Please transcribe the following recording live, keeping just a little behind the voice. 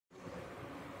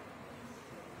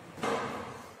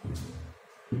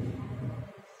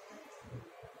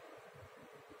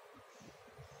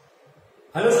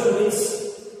Hello students,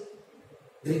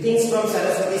 greetings from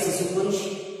Saraswati Sisukunj.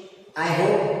 I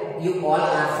hope you all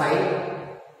are fine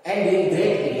and doing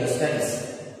great in your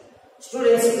studies.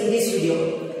 Students, in this video,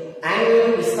 I am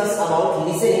going to discuss about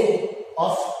listening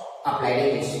of applied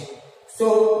English.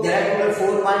 So, there are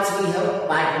total 4 parts we have,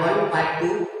 part 1, part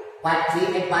 2, part 3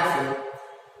 and part 4.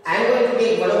 I am going to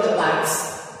take one of the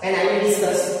parts and I will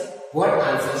discuss what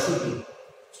answer should be.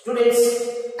 Students,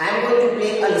 I am going to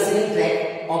play a listening track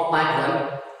of part 1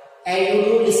 and you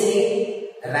do listening,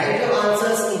 write your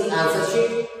answers in the answer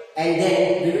sheet and then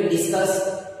we will discuss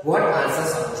what answer is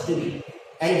supposed to be.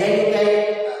 And then you can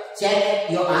check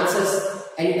your answers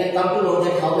and you can come to know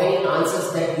that how many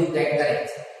answers that you get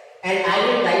correct. And I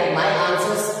will write my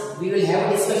answers, we will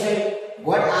have a discussion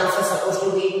what answer is supposed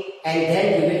to be and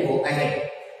then we will go ahead.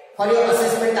 For your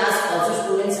assessment task also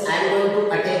students, I am going to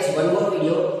attach one more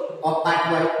video of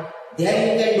part 1. There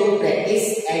you can do practice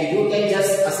and you can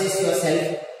just assess yourself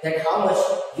that how much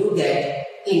you get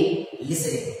in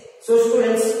listening. So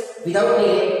students, without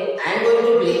delay, I am going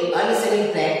to play a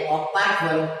listening track of part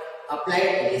 1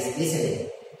 applied listening.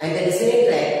 And the listening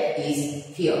track is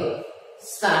here.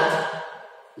 Start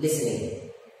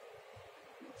listening.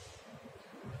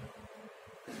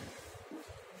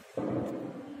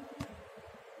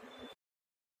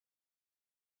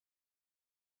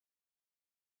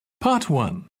 Part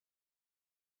 1.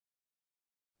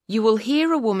 You will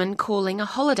hear a woman calling a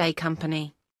holiday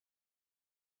company.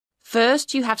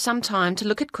 First, you have some time to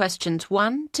look at questions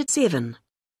 1 to 7.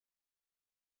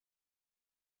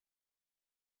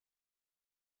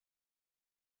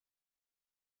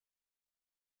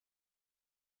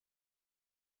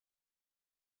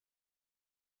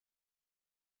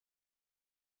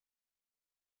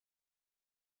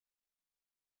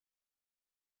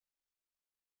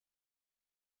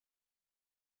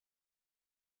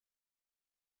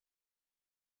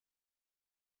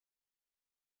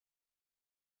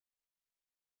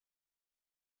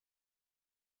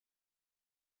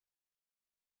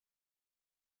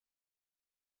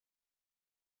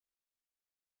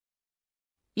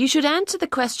 You should answer the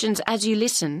questions as you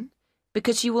listen,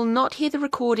 because you will not hear the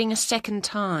recording a second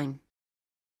time.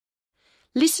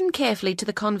 Listen carefully to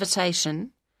the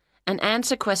conversation and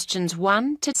answer questions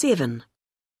 1 to 7.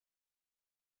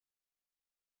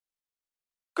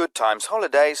 Good Times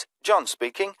Holidays, John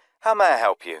speaking. How may I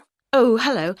help you? Oh,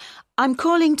 hello. I'm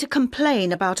calling to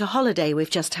complain about a holiday we've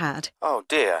just had. Oh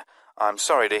dear, I'm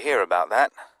sorry to hear about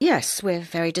that. Yes, we're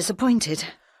very disappointed.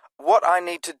 What I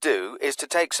need to do is to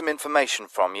take some information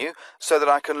from you so that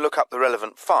I can look up the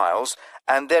relevant files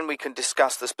and then we can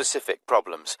discuss the specific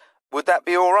problems. Would that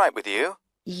be all right with you?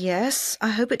 Yes, I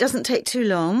hope it doesn't take too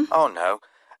long. Oh no,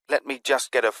 let me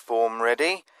just get a form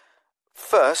ready.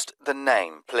 First, the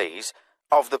name, please,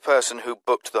 of the person who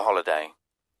booked the holiday.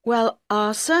 Well,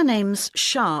 our surname's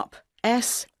Sharp,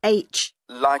 S-H.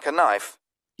 Like a knife?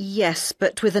 Yes,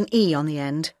 but with an E on the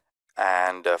end.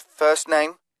 And a first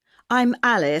name? I'm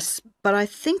Alice, but I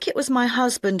think it was my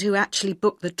husband who actually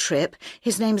booked the trip.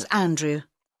 His name's Andrew.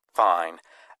 Fine.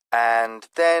 And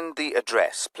then the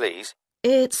address, please.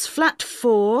 It's flat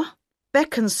 4,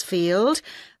 Beaconsfield.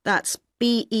 That's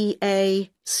Beaconsfield,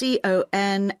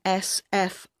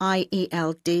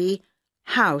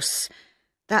 house.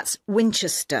 That's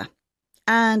Winchester.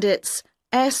 And it's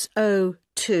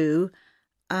SO2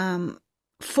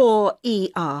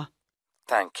 4ER.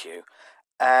 Thank you.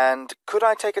 And could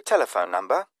I take a telephone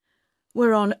number?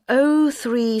 We're on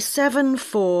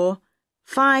 0374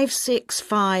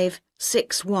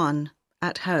 56561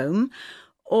 at home.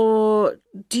 Or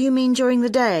do you mean during the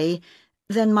day?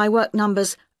 Then my work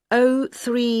number's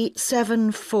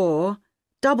 0374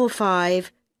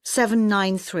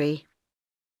 55793.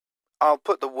 I'll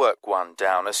put the work one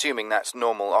down, assuming that's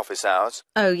normal office hours.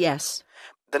 Oh, yes.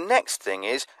 The next thing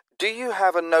is, do you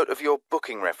have a note of your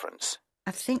booking reference? I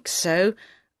think so.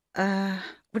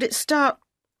 Would it start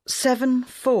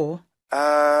 74?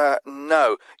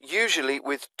 No. Usually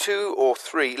with 2 or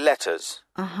 3 letters.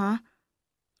 Uh-huh.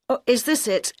 Oh, is this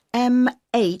it?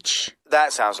 MH?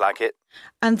 That sounds like it.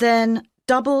 And then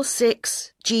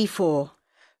 66G4.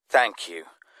 Thank you.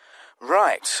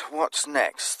 Right, what's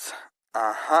next?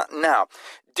 Now,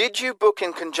 did you book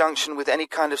in conjunction with any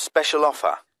kind of special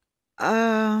offer?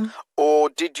 Or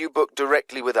did you book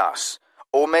directly with us?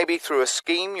 Or maybe through a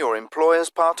scheme your employer's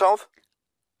part of?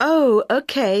 Oh,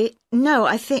 okay. No,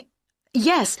 I think...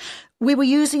 Yes, we were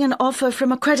using an offer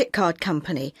from a credit card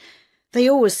company. They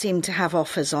always seem to have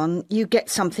offers on. You get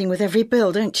something with every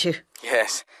bill, don't you?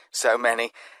 Yes, so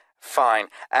many. Fine.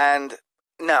 And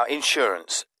now,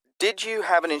 insurance. Did you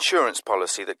have an insurance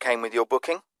policy that came with your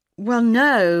booking? Well,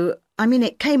 no. I mean,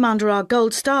 it came under our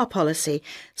Gold Star policy,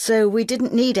 so we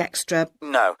didn't need extra.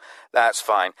 No, that's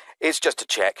fine. It's just a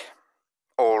check.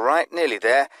 All right, nearly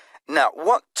there. Now,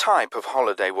 what type of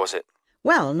holiday was it?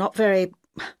 Well, not very...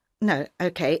 No,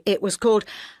 OK, it was called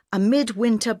a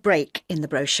midwinter break in the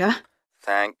brochure.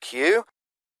 Thank you.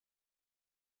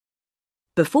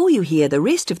 Before you hear the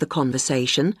rest of the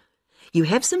conversation, you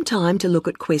have some time to look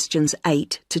at questions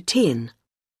 8 to 10.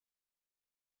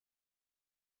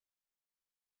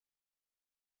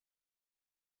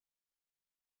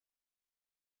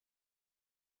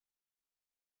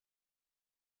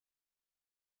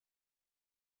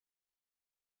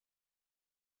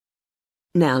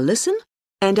 Now listen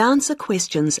and answer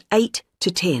questions 8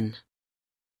 to 10.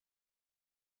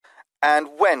 And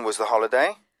when was the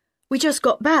holiday? We just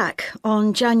got back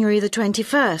on January the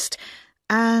 21st,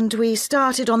 and we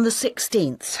started on the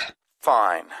 16th.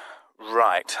 Fine.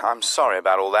 Right, I'm sorry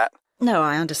about all that. No,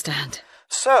 I understand.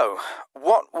 So,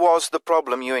 what was the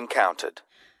problem you encountered?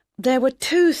 There were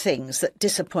two things that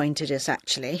disappointed us,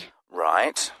 actually.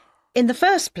 Right. In the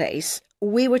first place,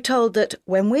 we were told that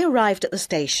when we arrived at the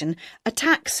station, a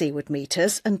taxi would meet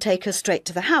us and take us straight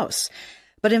to the house.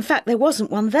 But in fact, there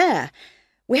wasn't one there.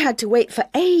 We had to wait for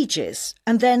ages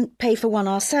and then pay for one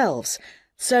ourselves.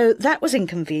 So that was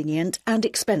inconvenient and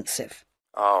expensive.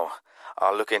 Oh,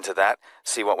 I'll look into that,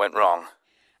 see what went wrong.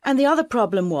 And the other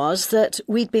problem was that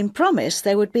we'd been promised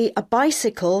there would be a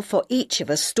bicycle for each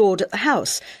of us stored at the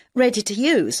house, ready to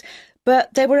use.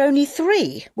 But there were only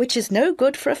 3, which is no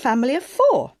good for a family of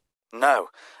 4. No,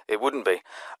 it wouldn't be.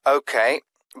 OK,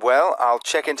 well, I'll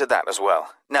check into that as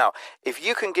well. Now, if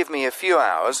you can give me a few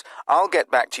hours, I'll get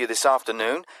back to you this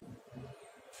afternoon.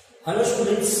 Hello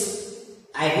students,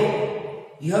 I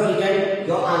hope you have written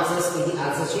your answers in the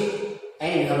answer sheet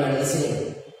and you have learned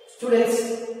listening. Students,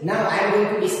 now I am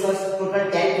going to discuss total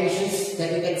 10 questions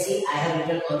that you can see I have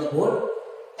written on the board.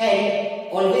 And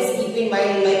always keep in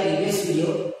mind in my previous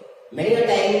video, many a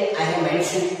time I have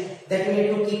mentioned that we need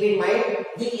to keep in mind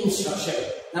the instruction.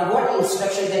 Now what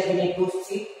instruction that we need to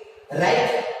see?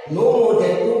 Write no more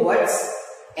than 2 words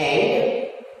and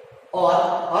or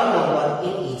number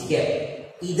in each gap.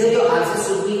 Either your answer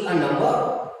should be a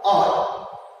number or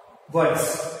words,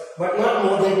 but not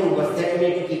more than 2 words. That we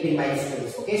need to keep in mind,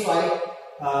 students. Okay, so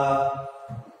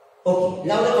okay.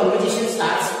 Now the conversation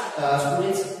starts,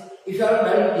 students. If you are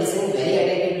done listening very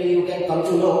attentively, you can come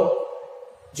to know.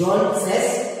 John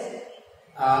says,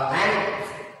 I am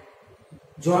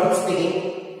John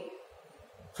speaking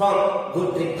from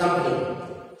Good Trip Company,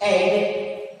 and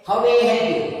how may I help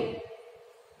you?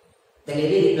 The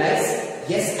lady replies,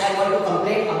 yes, I want to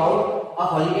complain about a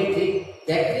holiday trip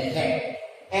that we had.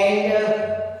 And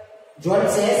John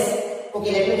says,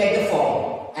 okay, let me get the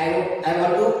form. I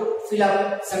want to fill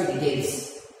up some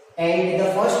details. And the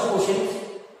first question,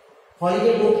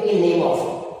 holiday book in name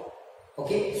of.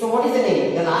 Okay, so what is the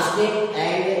name? The last name.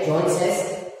 And John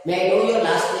says, may I know your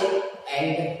last name?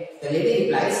 And the lady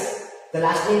replies, the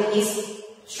last name is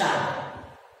Sharp.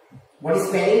 What is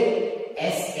spelling?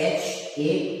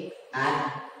 S-H-A-R-P-E.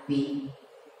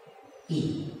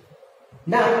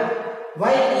 Now,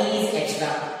 why E is extra?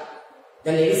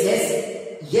 The lady says,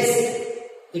 yes,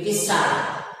 it is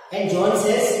sharp. And John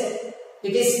says,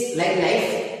 it is like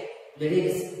knife. The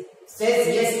lady says,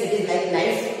 yes, it is like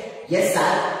knife. Yes,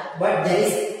 sir, but there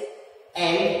is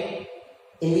N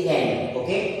in the end.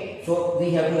 Okay, so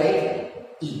we have to write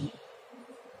E.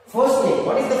 First name.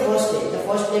 What is the first name? The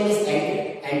first name is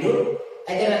Andrew.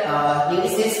 And then lady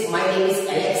says, my name is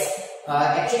Alex.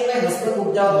 Actually, my husband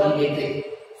booked a holiday trip.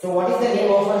 So what is the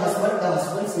name of her husband? The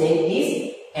husband's name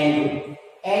is Andrew.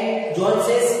 And John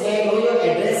says, may I know your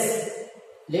address?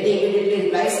 Lady immediately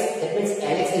replies, that means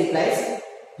Alex replies,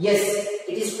 yes,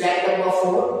 it is flat number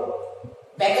 4,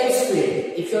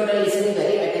 Beaconsfield. If you are listening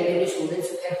very attentively, students,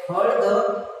 you have heard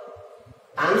the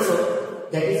answer,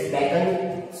 that is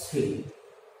Beaconsfield.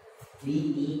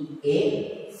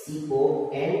 B-E-A-C-O-N-F-I-E-L-D.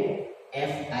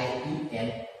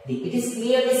 It is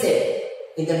clearly said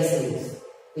in the listenings.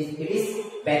 It is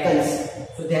Beacons.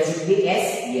 So there should be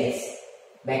S, yes.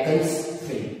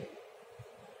 Beaconsfield.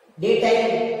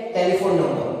 Daytime telephone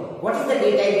number. What is the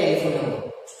daytime telephone number?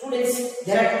 Students,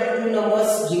 there are total 2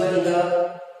 numbers given in the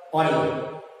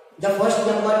audio. The first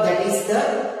number, that is the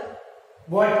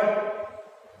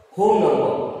home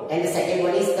number, and the second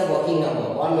one is the working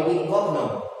number or maybe work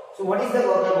number. So what is the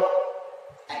work number?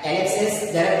 Alex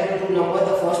says there are total 2 numbers.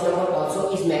 The first number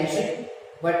also is mentioned,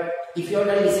 but if you are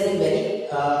not listening very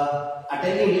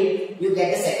attentively, you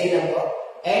get the second number.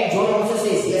 And John also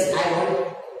says, yes, I want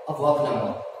a work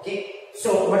number. Okay,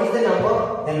 so what is the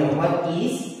number? The number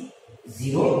is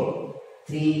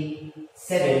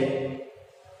 037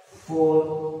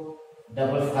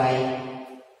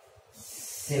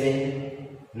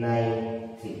 45579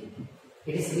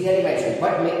 It is clearly mentioned,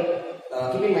 but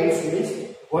keep in mind, students,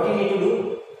 what you need to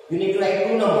do, you need to write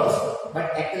two numbers,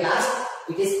 but at the last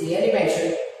it is clearly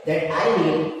mentioned that I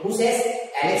need, who says?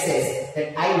 Alex says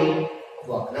that I need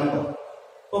work number.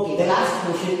 Okay, the last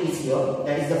question is here,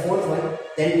 that is the fourth one.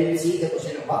 Then we will see the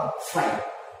question number 5.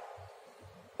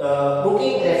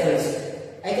 Booking reference.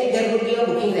 I think there would be a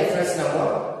booking reference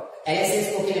number. Alex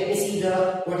says, okay, let me see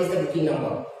what is the booking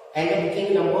number. And the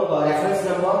booking number, reference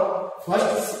number,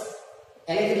 first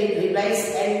Alex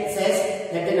replies and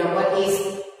says that the number is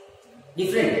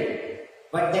different.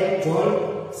 But then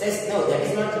John says, no, that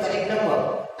is not the correct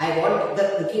number. I want the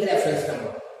booking reference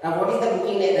number. Now, what is the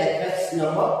booking reference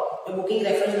number? The booking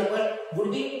reference number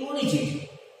would be 2 digit,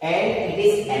 and it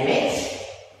is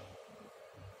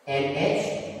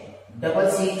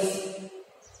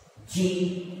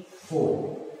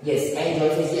MH66G4. Yes, and John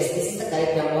says yes, this is the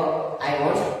correct number I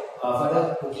want for the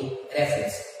booking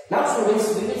reference. Now,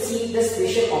 students, we will see the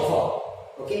special offer.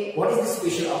 Okay, what is the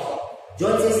special offer?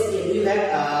 John says, did you have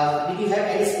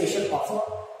any special offer?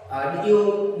 Did you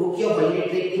book your holiday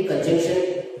trip in conjunction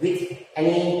with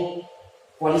any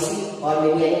policy or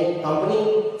maybe any company?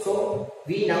 So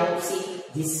we now see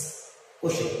this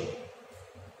question.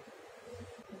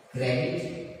 Credit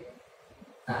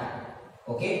card.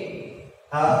 Okay.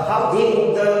 How they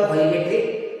booked the holiday trip?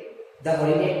 The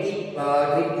holiday trip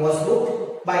was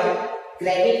booked by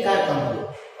credit card company.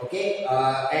 Okay.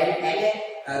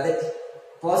 And the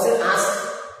person asked,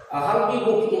 how did you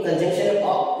book in conjunction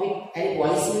or with any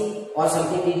policy or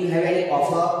something? Did you have any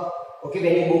offer? Okay,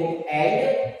 when you book,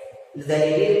 and the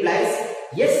lady replies,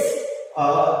 yes,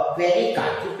 credit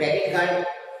card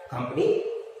company,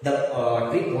 the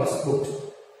trip was booked.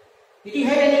 Did you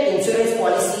have any insurance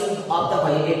policy of the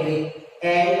holiday trip?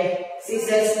 And she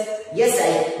says, yes,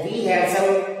 we have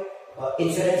some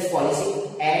insurance policy.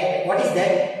 And what is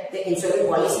that? The insurance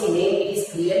policy name, it is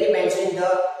clearly mentioned in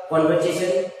the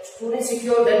conversation. Students, if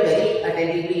you have done very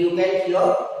attentively, you can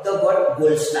hear the word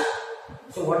Gold Star.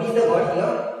 So what is the word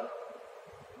here?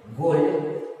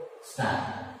 Gold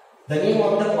Star. The name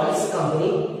of the policy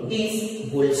company is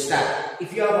Gold Star.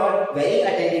 If you have heard very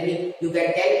attentively, you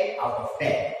get 10 out of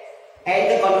 10.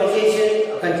 And the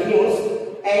conversation continues,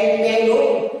 and may I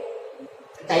know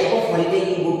the type of holiday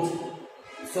you booked?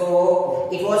 So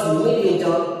it was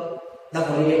midwinter, the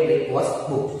holiday trip was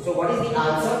booked. So what is the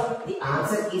answer? The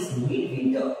answer is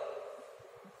midwinter.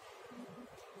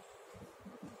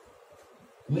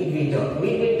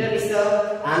 Midwinter is the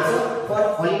answer for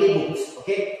holiday books.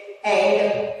 Okay,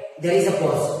 and there is a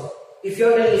pause. If you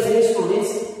are listening,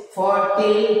 students, for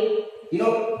till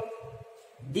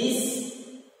this,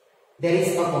 there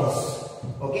is a pause.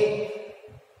 Okay,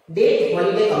 date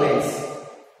holiday commence.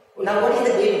 Now, what is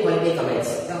the date holiday commence?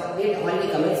 The date holiday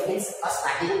commence means a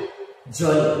starting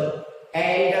journey.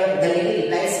 And the lady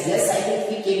replies, yes, I think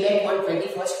we came back on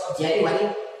 21st of January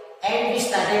and we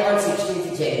started on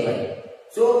 16th January.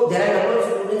 So there are a number of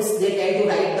students, they tend to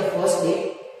write the first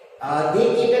date. They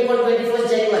came back on 21st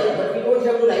January, but we don't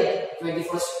have to write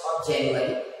 21st of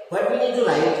January. But we need to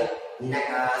write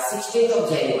 16th of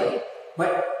January.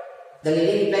 But the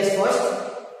lady replies first,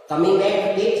 coming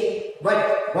back date.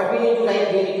 But what we need to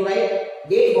write? We need to write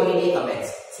date holiday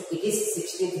commence. So it is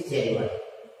 16th January.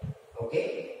 Okay.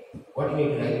 What you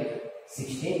need to write?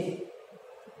 16th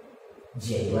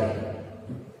January.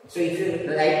 So if you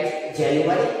write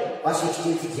January or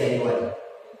 16th January,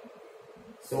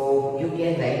 so you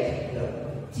can write the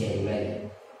January.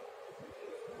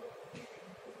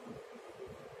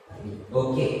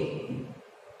 Okay.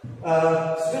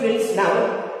 Students, now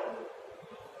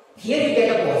here you get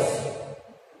a pause,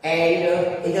 and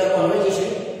in the conversation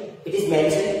it is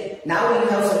mentioned. Now you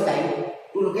have some time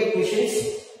to look at questions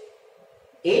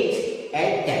 8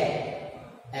 and 10.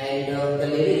 And the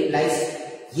lady replies,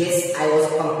 yes, I was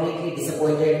completely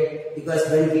disappointed because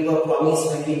when we were promised,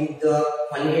 when we booked the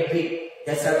holiday trip,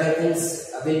 that certain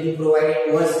things will be provided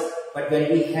to us, but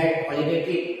when we had holiday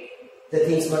trip, the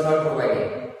things were not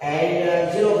provided. And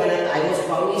when I was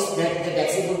promised that the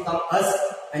taxi would come us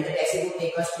and the taxi would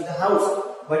take us to the house,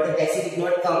 but the taxi did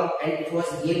not come, and it was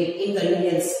really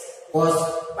inconvenience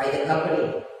caused by the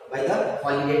company, by the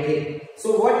holiday trip.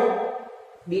 So what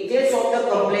details of the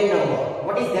complaint number?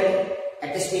 What is that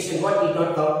at the station? What did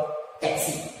not come?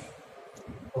 Taxi.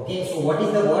 Okay, so what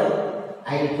is the word?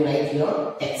 I need to write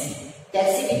here taxi.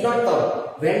 Taxi did not come.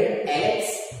 When Alex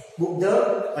booked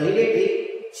the holiday trip,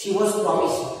 she was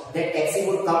promised that taxi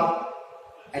would come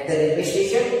at the railway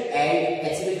station and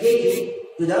taxi will take you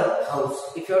to the house.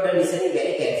 If you are listening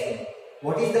very carefully,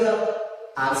 what is the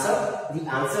answer? The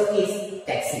answer is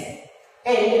taxi.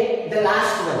 And the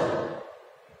last one.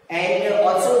 And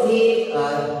also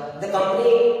the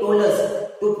company told us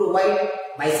to provide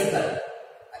bicycle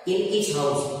in each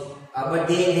house. But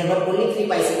there were only 3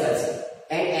 bicycles.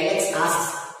 And Alex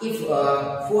asks if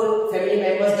 4 family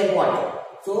members, then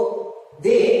what? So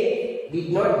they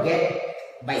did not get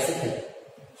bicycle.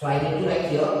 So I need to write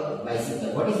here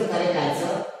bicycle. What is the correct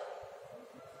answer?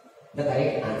 The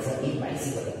correct answer is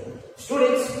bicycle.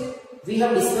 Students, we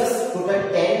have discussed total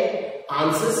 10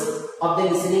 answers of the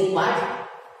listening part.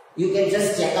 You can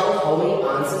just check out how many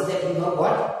answers that you have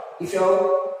got. If you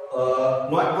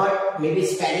have not got, maybe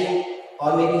spelling,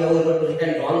 or maybe you have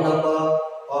written wrong number,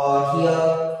 or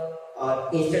here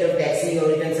instead of taxi you have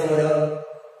written some other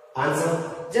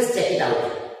answer, just check it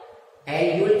out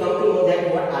and you will come to know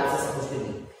that what answer is supposed to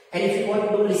be. And if you want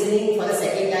to do listening for the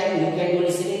second time, you can do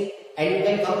listening, and you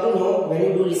can come to know when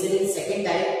you do listening second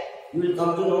time, you will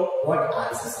come to know what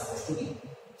answer is supposed to be.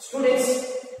 Students,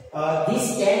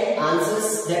 these 10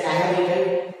 answers that I have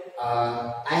written,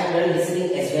 I have done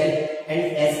listening as well,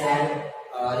 and as I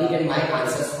have written my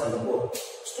answers on the board.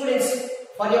 Students,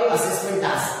 for your assessment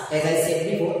task, as I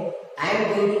said before, I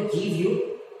am going to give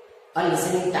you a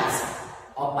listening task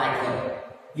of part 1.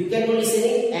 You can do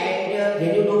listening, and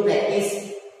when you do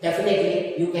practice,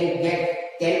 definitely you can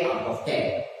get 10 out of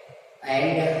 10.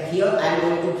 And here I am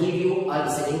going to give you a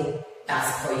listening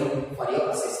task for you for your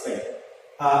assessment.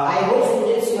 I hope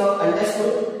students you have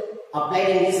understood, applied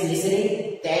in this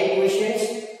listening 10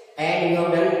 questions, and you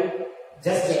have done.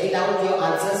 Just check it out your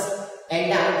answers, and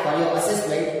now for your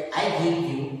assessment I give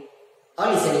you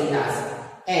a listening task,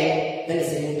 and the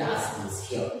listening task is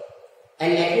here.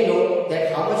 And let me know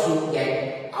that how much you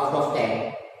get out of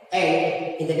 10.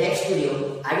 And in the next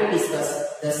video I will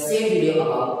discuss the same video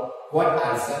about what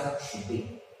answer should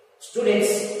be. Students,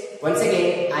 once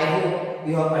again I hope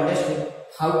you have understood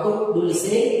how to do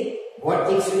listening, what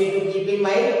things you need to keep in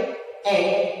mind,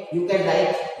 and you can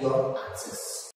write your answers.